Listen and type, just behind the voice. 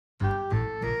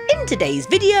In today's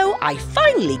video, I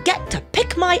finally get to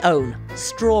pick my own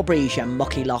strawberries, you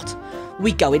mucky lot.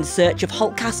 We go in search of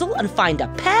Holt Castle and find a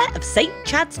pair of St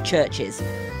Chad's churches.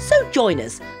 So join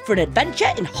us for an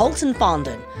adventure in Holt and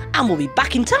Farndon, and we'll be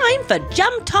back in time for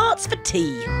jam tarts for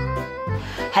tea.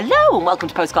 Hello and welcome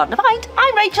to Postcard and a Pint.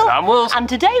 I'm Rachel. I'm Wills. And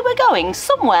today we're going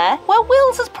somewhere where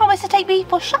Wills has promised to take me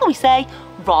for, shall we say,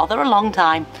 rather a long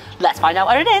time. Let's find out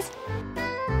where it is.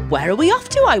 Where are we off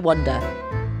to, I wonder?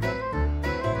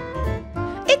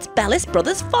 It's Bellis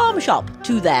Brothers farm shop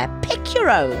to their pick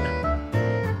your own.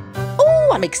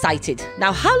 Oh, I'm excited.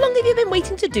 Now, how long have you been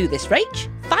waiting to do this, Rach?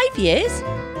 5 years?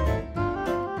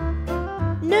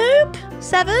 Nope.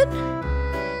 7?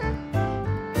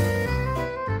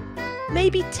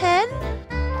 Maybe 10?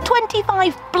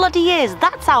 25 bloody years,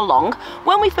 that's how long.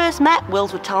 When we first met,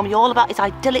 Wills would tell me all about his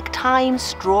idyllic time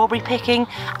strawberry picking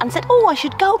and said, oh, I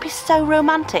should go, it'd be so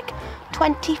romantic.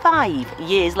 25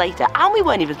 years later, and we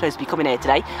weren't even supposed to be coming here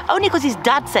today, only because his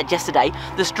dad said yesterday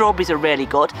the strawberries are really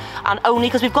good, and only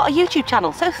because we've got a YouTube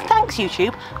channel. So thanks,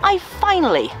 YouTube, I've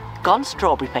finally gone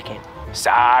strawberry picking.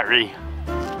 Sorry.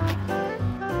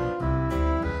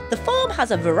 The farm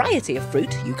has a variety of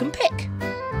fruit you can pick.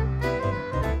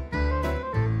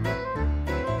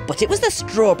 But it was the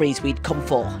strawberries we'd come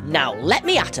for. Now let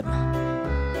me at 'em.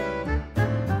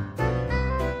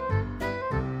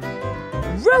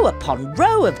 Row upon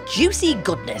row of juicy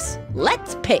goodness.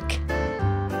 Let's pick.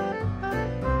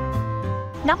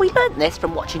 Now we learnt this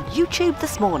from watching YouTube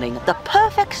this morning, the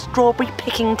perfect strawberry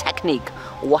picking technique.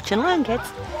 Watch and learn,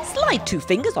 kids. Slide 2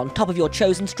 fingers on top of your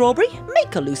chosen strawberry,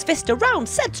 make a loose fist around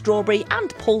said strawberry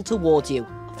and pull towards you.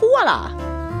 Voila!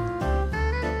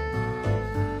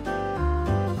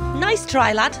 Nice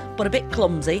try, lad, but a bit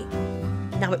clumsy.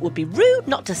 Now it would be rude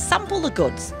not to sample the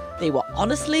goods. They were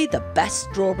honestly the best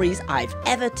strawberries I've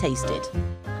ever tasted.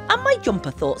 And my jumper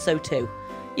thought so too.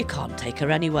 You can't take her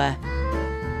anywhere.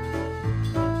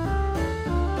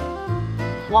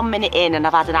 1 minute in and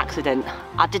I've had an accident.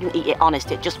 I didn't eat it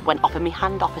honest, it just went off in my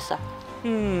hand, officer.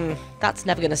 That's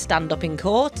never going to stand up in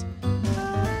court.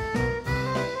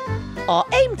 Our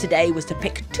aim today was to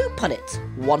pick 2 punnets,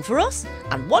 one for us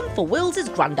and one for Wills's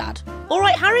granddad. All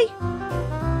right, Harry?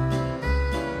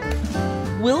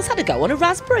 Wills had a go on a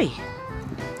raspberry.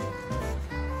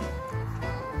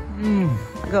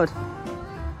 Good.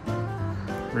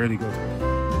 Really good.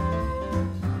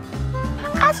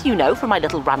 As you know from my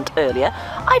little rant earlier,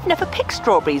 I've never picked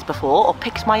strawberries before or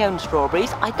picked my own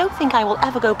strawberries. I don't think I will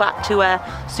ever go back to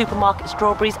supermarket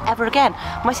strawberries ever again.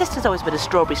 My sister's always been a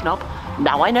strawberry snob.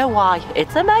 Now I know why.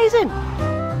 It's amazing.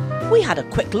 We had a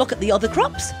quick look at the other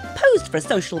crops, posed for a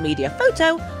social media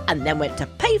photo, and then went to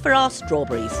pay for our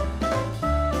strawberries.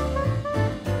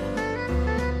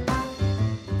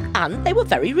 And they were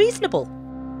very reasonable.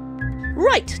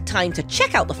 Right, time to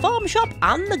check out the farm shop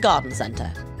and the garden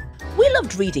centre. We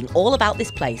loved reading all about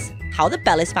this place, how the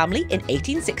Bellis family in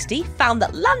 1860 found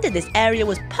that land in this area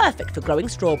was perfect for growing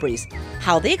strawberries,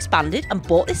 how they expanded and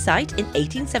bought this site in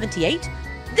 1878.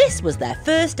 This was their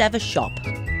first ever shop.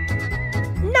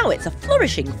 Now it's a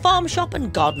flourishing farm shop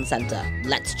and garden centre.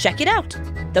 Let's check it out.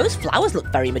 Those flowers look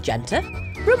very magenta.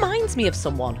 Reminds me of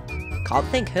someone. Can't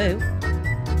think who.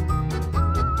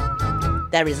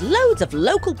 There is loads of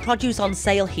local produce on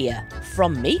sale here,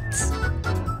 from meats,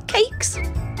 cakes,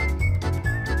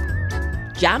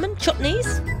 jam and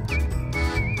chutneys.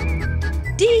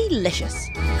 Delicious.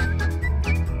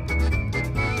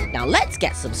 Now let's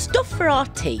get some stuff for our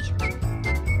tea.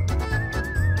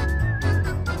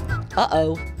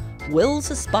 Uh-oh, Wills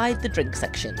has spied the drink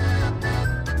section.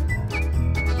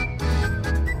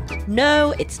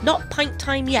 No, it's not pint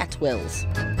time yet, Wills.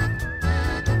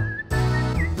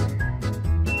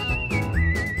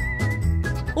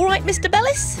 All right, Mr.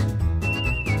 Bellis?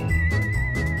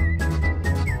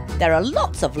 There are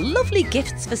lots of lovely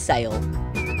gifts for sale.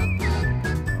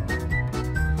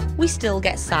 We still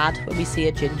get sad when we see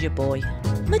a ginger boy.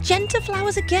 Magenta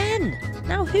flowers again.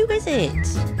 Now who is it?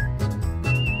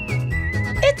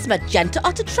 It's Magenta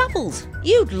Otter Travels.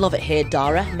 You'd love it here,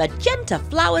 Dara. Magenta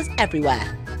flowers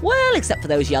everywhere. Well, except for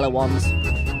those yellow ones.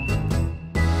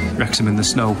 Wrexham in the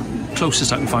snow.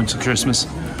 Closest I can find to Christmas,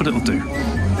 but it'll do.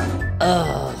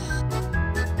 Ugh.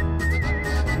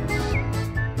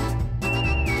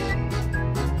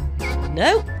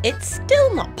 No, it's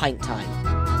still not pint time.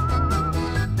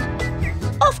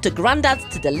 Off to Grandad's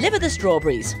to deliver the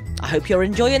strawberries. I hope you're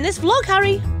enjoying this vlog,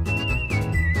 Harry.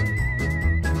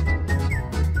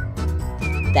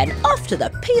 Then off to the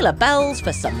Peeler Bells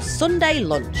for some Sunday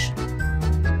lunch.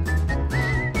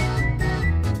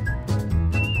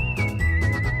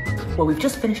 Well, we've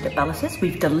just finished at Bellis's.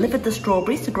 We've delivered the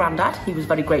strawberries to Grandad. He was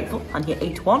very grateful and he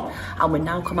ate one. And we're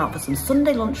now come out for some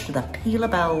Sunday lunch to the Peeler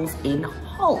Bells in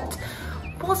Holt.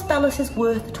 Was Bellis's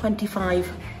worth the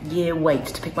 25-year wait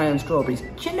to pick my own strawberries?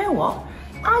 Do you know what?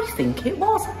 I think it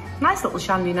was. Nice little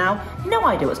shandy now. No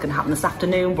idea what's going to happen this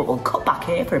afternoon, but we'll cut back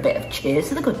here for a bit of cheers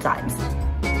to the good times.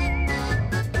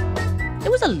 It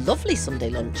was a lovely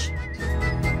Sunday lunch.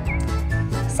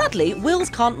 Sadly, Wills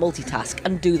can't multitask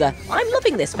and do the "I'm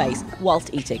loving this" face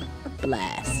whilst eating.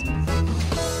 Bless.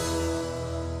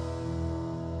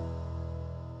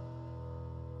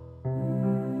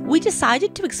 We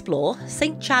decided to explore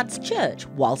St Chad's Church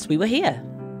whilst we were here.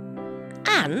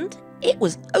 And it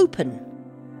was open.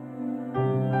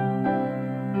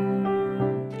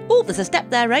 Oh, there's a step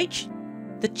there, Rach.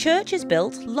 The church is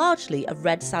built largely of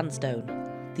red sandstone.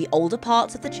 The older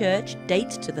parts of the church date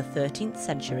to the 13th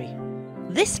century.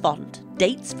 This font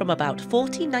dates from about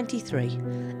 1493.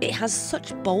 It has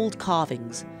such bold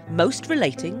carvings, most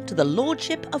relating to the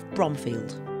lordship of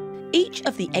Bromfield. Each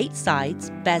of the 8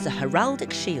 sides bears a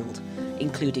heraldic shield,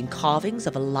 including carvings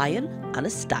of a lion and a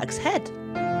stag's head.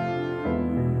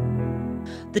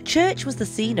 The church was the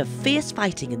scene of fierce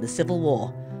fighting in the Civil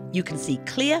War. You can see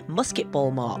clear musket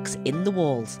ball marks in the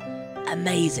walls.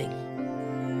 Amazing.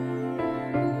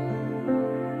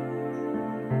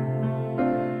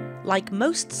 Like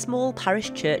most small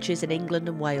parish churches in England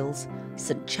and Wales,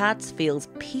 St Chad's feels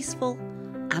peaceful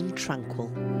and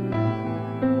tranquil.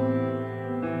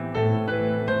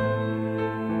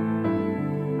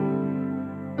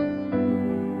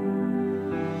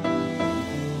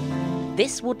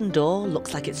 This wooden door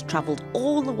looks like it's travelled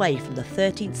all the way from the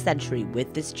 13th century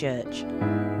with this church.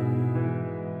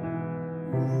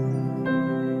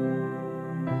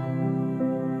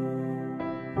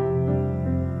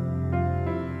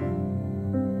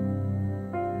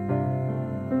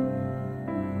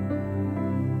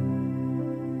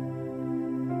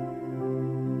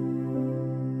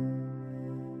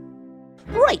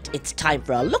 Right, it's time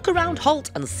for a look around Holt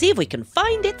and see if we can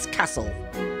find its castle.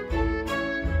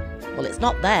 Well, it's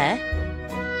not there.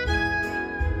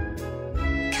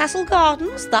 Castle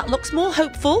Gardens, that looks more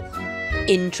hopeful.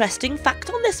 Interesting fact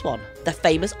on this one, the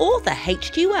famous author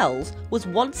H.G. Wells was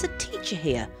once a teacher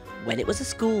here when it was a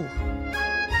school.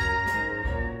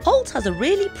 Holt has a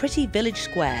really pretty village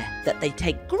square that they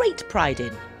take great pride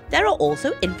in. There are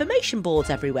also information boards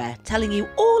everywhere telling you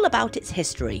all about its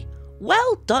history.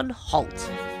 Well done, Holt.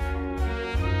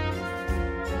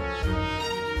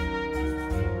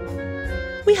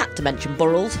 We had to mention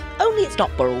Burrells, only it's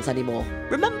not Burrells anymore.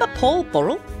 Remember Paul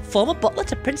Burrell, former butler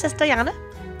to Princess Diana?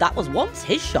 That was once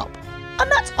his shop.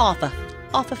 And that's Arthur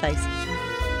Face.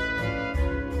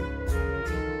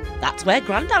 That's where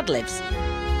Grandad lives.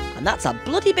 And that's a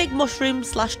bloody big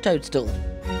mushroom/toadstool.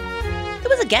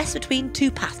 There was a guess between 2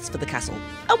 paths for the castle,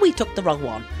 and we took the wrong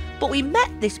one, but we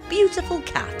met this beautiful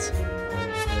cat.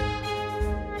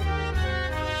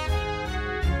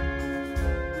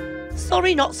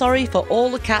 Sorry not sorry for all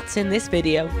the cats in this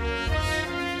video.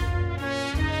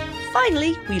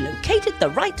 Finally, we located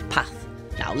the right path.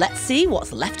 Now let's see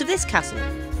what's left of this castle.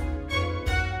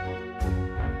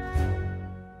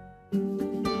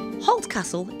 Holt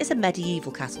Castle is a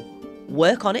medieval castle.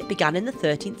 Work on it began in the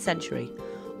 13th century.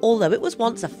 Although it was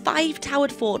once a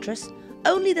 5-towered fortress,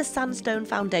 only the sandstone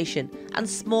foundation and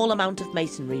small amount of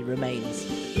masonry remains.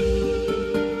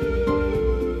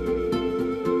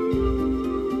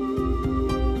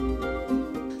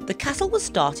 The castle was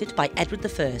started by Edward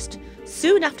I,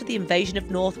 soon after the invasion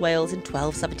of North Wales in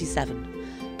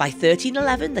 1277. By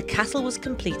 1311 the castle was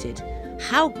completed.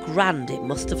 How grand it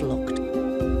must have looked.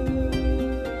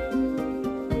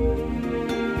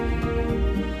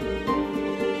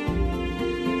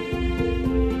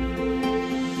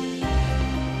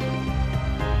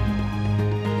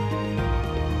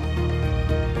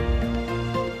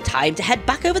 Time to head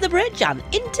back over the bridge and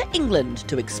into England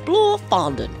to explore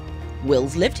Farndon.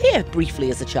 Wills lived here briefly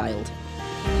as a child.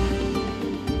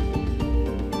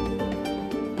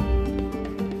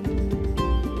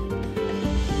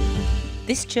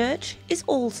 This church is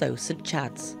also St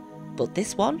Chad's, but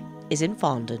this one is in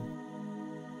Farndon.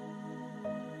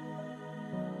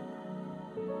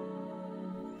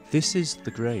 This is the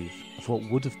grave of what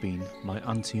would have been my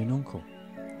auntie and uncle,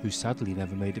 who sadly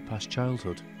never made it past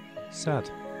childhood. Sad.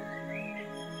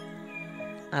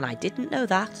 And I didn't know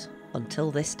that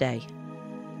until this day.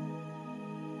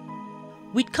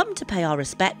 We'd come to pay our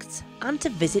respects and to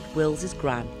visit Wills's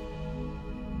gran.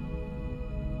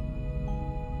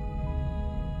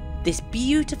 This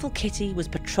beautiful kitty was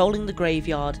patrolling the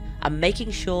graveyard and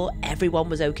making sure everyone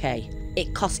was okay.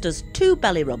 It cost us 2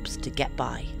 belly rubs to get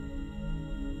by.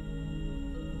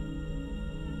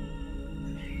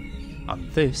 And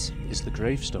this is the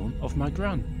gravestone of my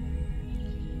gran.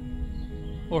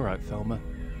 Alright, Thelma.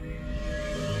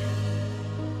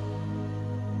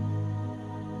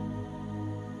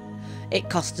 It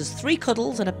cost us 3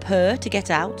 cuddles and a purr to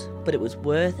get out, but it was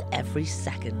worth every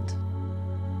second.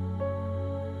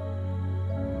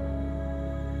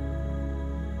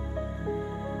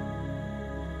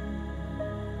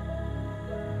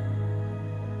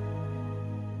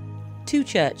 Two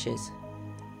churches,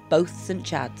 both St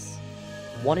Chad's,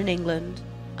 one in England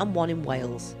and one in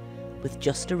Wales, with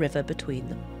just a river between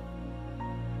them.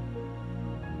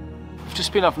 We've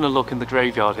just been having a look in the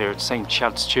graveyard here at St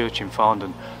Chad's Church in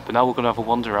Farndon, but now we're going to have a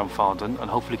wander around Farndon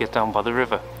and hopefully get down by the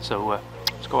river. So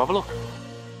let's go have a look.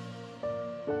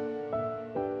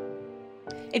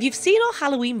 If you've seen our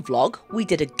Halloween vlog, we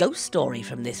did a ghost story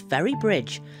from this very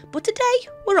bridge, but today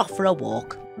we're off for a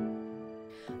walk.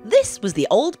 This was the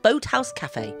old Boathouse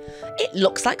Cafe. It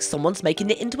looks like someone's making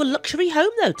it into a luxury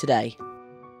home though today.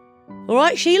 All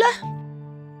right, Sheila?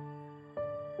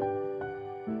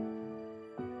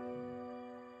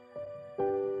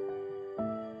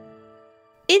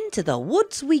 Into the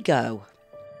woods we go.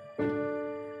 We're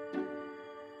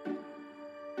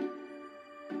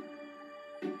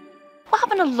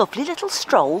having a lovely little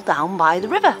stroll down by the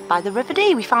River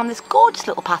Dee. We found this gorgeous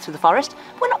little path through the forest.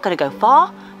 We're not going to go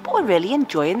far, but we're really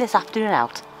enjoying this afternoon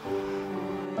out.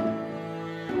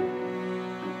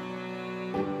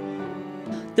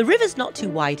 The river's not too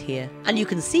wide here, and you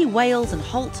can see Wales and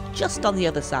Holt just on the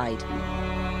other side.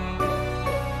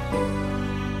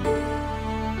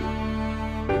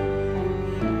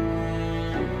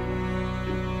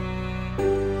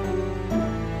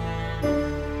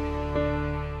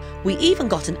 We even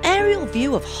got an aerial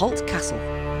view of Holt Castle.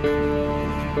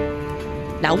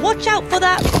 Now watch out for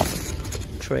that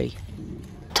tree.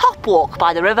 Top walk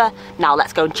by the river. Now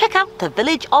let's go and check out the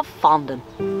village of Farndon.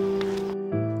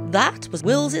 That was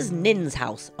Wills's Nin's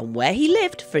house and where he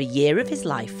lived for a year of his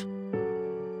life.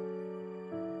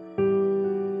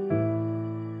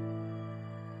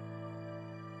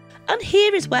 And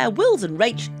here is where Wills and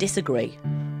Rach disagree.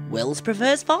 Wills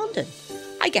prefers Farndon.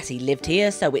 I guess he lived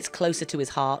here, so it's closer to his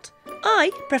heart.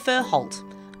 I prefer Holt.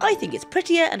 I think it's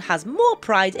prettier and has more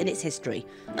pride in its history.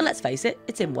 And let's face it,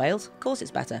 it's in Wales, of course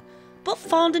it's better. But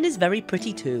Farndon is very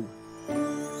pretty too.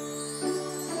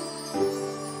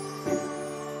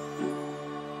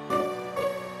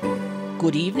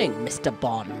 Good evening, Mr.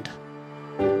 Bond.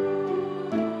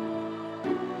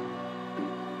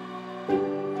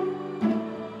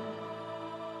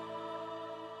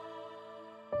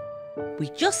 We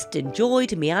just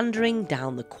enjoyed meandering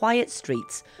down the quiet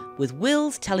streets, with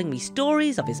Wills telling me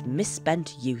stories of his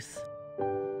misspent youth.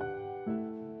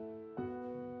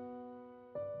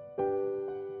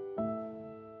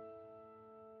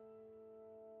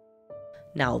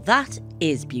 Now that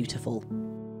is beautiful.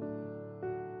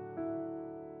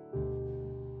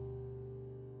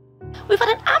 We've had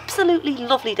an absolutely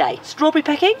lovely day. Strawberry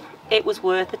picking, it was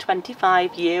worth a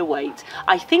 25-year wait.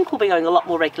 I think we'll be going a lot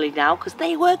more regularly now because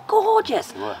they were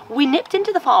gorgeous. Wow. We nipped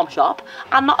into the farm shop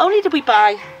and not only did we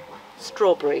buy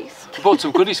strawberries. We bought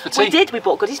some goodies for tea. We did, we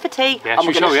bought goodies for tea. Yeah, and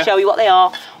we're going to show you what they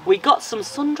are. We got some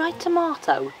sun-dried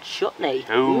tomato chutney.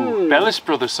 Oh, Bellis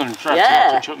Brothers sun-dried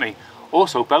tomato chutney.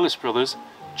 Also Bellis Brothers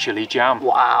chili jam.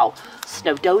 Wow.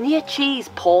 Snowdonia cheese,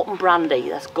 port and brandy.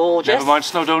 That's gorgeous. Never mind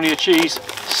Snowdonia cheese.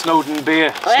 Snowdon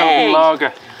beer. Snowdon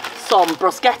lager. Some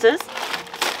bruschettas.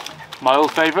 My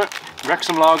old favourite,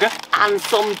 Wrexham lager. And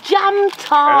some jam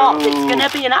tart. Oh. It's going to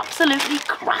be an absolutely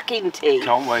cracking tea.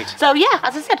 Can't wait. So yeah,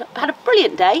 as I said, I had a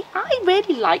brilliant day. I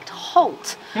really liked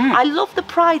Holt. I love the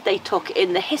pride they took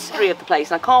in the history of the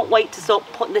place, and I can't wait to start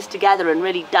putting this together and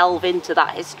really delve into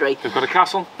that history. They've got a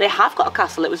castle? They have got a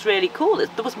castle. It was really cool.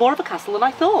 There was more of a castle than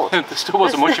I thought. There still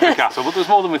wasn't much of a castle, but there was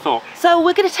more than we thought. So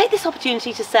we're going to take this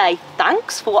opportunity to say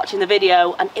thanks for watching the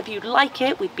video, and if you'd like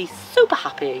it, we'd be super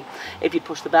happy. If you'd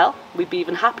push the bell, we'd be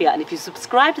even happier, and if you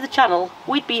subscribe to the channel,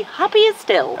 we'd be happier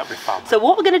still. That'd be fun. So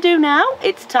what we're going to do now,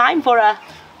 it's time for a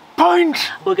pint.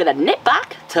 We're going to nip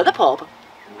back to the pub.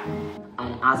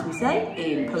 And as we say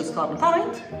in Postcard and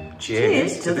Pint,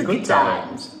 cheers to the good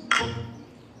times.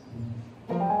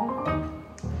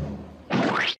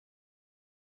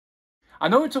 I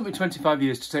know it took me 25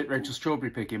 years to take Rachel strawberry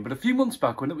picking, but a few months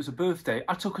back when it was her birthday,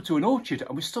 I took her to an orchard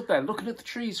and we stood there looking at the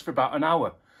trees for about an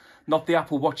hour. Not the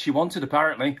Apple Watch she wanted,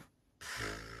 apparently.